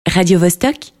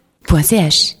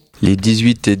radiovostok.ch. Les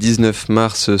 18 et 19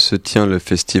 mars se tient le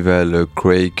festival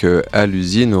Krake à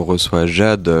l'usine. On reçoit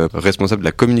Jade, responsable de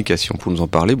la communication, pour nous en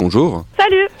parler. Bonjour.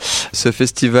 Salut. Ce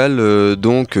festival,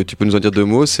 donc, tu peux nous en dire deux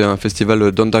mots, c'est un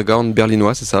festival d'underground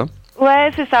berlinois, c'est ça ?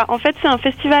 Ouais, c'est ça. En fait, c'est un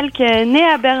festival qui est né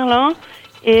à Berlin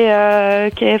et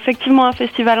qui est effectivement un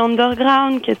festival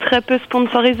underground, qui est très peu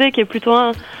sponsorisé, qui est plutôt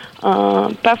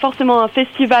pas forcément un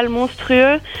festival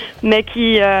monstrueux, mais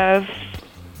qui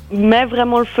met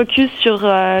vraiment le focus sur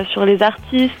les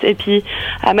artistes et puis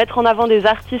à mettre en avant des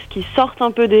artistes qui sortent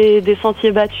un peu des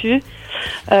sentiers battus.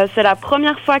 C'est la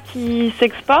première fois qu'ils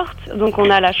s'exportent, donc on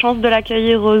a la chance de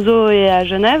l'accueillir au Zoo et à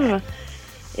Genève.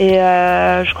 Et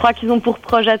je crois qu'ils ont pour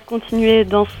projet de continuer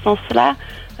dans ce sens-là.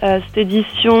 Cette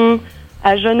édition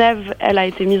à Genève, elle a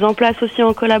été mise en place aussi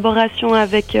en collaboration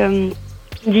avec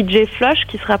DJ Flush,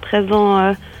 qui sera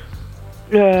présent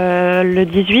le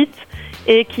 18,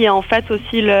 et qui est en fait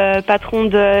aussi le patron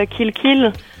de Kill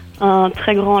Kill, un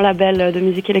très grand label de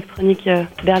musique électronique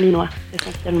berlinois,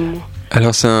 essentiellement.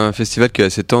 Alors c'est un festival qui est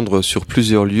assez tendre sur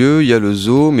plusieurs lieux. Il y a le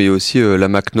Zoo, mais aussi la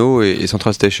Macno et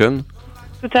Central Station.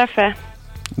 Tout à fait.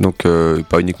 Donc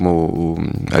pas uniquement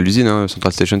à l'usine, hein.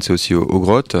 Central Station c'est aussi aux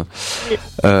grottes. Oui.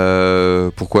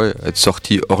 Pourquoi être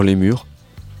sorti hors les murs ?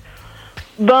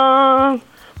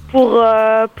 Pour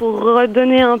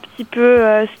redonner un petit peu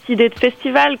cette idée de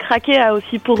festival, Krake a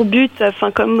aussi pour but,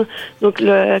 comme donc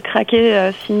le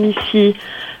Krake signifie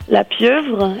la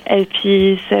pieuvre, et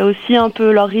puis c'est aussi un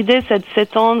peu leur idée, c'est de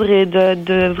s'étendre et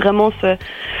de vraiment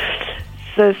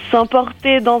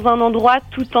s'importer dans un endroit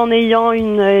tout en ayant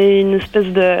une espèce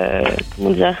de,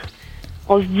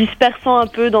 en se dispersant un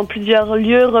peu dans plusieurs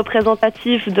lieux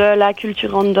représentatifs de la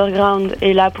culture underground,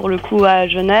 et là pour le coup à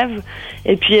Genève.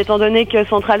 Et puis étant donné que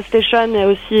Central Station est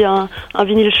aussi un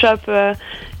vinyl shop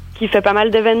qui fait pas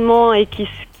mal d'événements et qui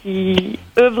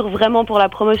œuvre vraiment pour la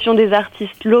promotion des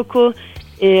artistes locaux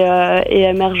et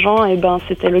émergents, et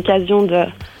c'était l'occasion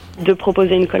de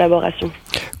proposer une collaboration.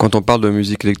 Quand on parle de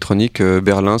musique électronique,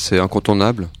 Berlin c'est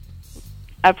incontournable ?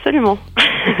 Absolument.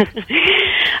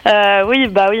 Oui,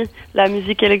 la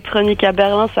musique électronique à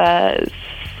Berlin, ça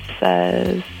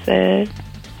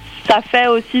fait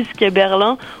aussi ce qu'est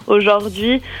Berlin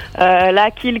aujourd'hui. La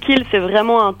Kill Kill, c'est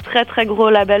vraiment un très très gros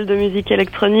label de musique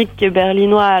électronique qui est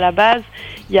berlinois à la base.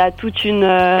 Il y a tout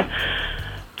un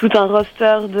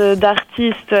roster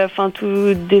d'artistes,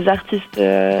 des artistes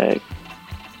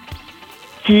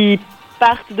qui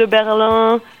partent de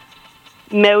Berlin,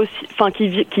 mais aussi,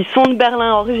 qui sont de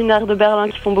Berlin, originaires de Berlin,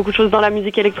 qui font beaucoup de choses dans la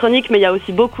musique électronique, mais il y a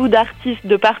aussi beaucoup d'artistes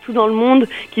de partout dans le monde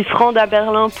qui se rendent à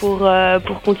Berlin pour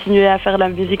continuer à faire de la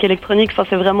musique électronique.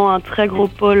 C'est vraiment un très gros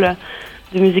pôle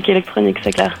de musique électronique,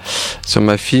 c'est clair. Sur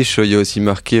ma fiche, il y a aussi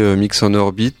marqué Mix en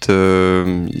orbite.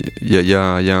 Il y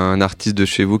a un artiste de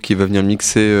chez vous qui va venir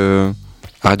mixer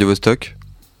à Radio Vostok.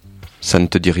 Ça ne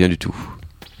te dit rien du tout?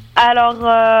 Alors,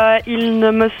 il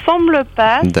ne me semble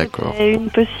pas. D'accord. C'est une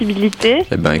possibilité.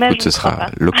 Eh ben, écoute, ce sera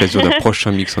l'occasion d'un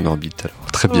prochain mix en orbite.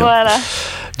 Alors, très bien. Voilà.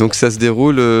 Donc, ça se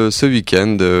déroule ce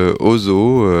week-end au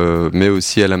Zoo, mais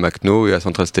aussi à la Macno et à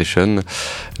Central Station.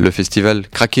 Le festival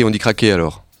Krake, on dit Krake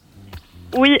alors?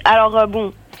 Oui, alors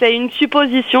c'est une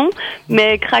supposition,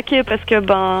 mais Krake parce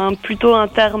que plutôt un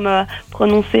terme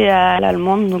prononcé à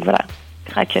l'allemande, donc voilà,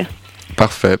 Krake.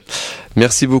 Parfait.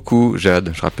 Merci beaucoup,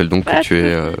 Jade. Je rappelle donc que tu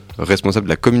es responsable de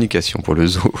la communication pour le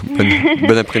Zoo.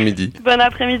 Bon après-midi. Bon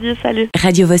après-midi, salut.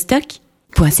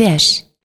 radiovostok.ch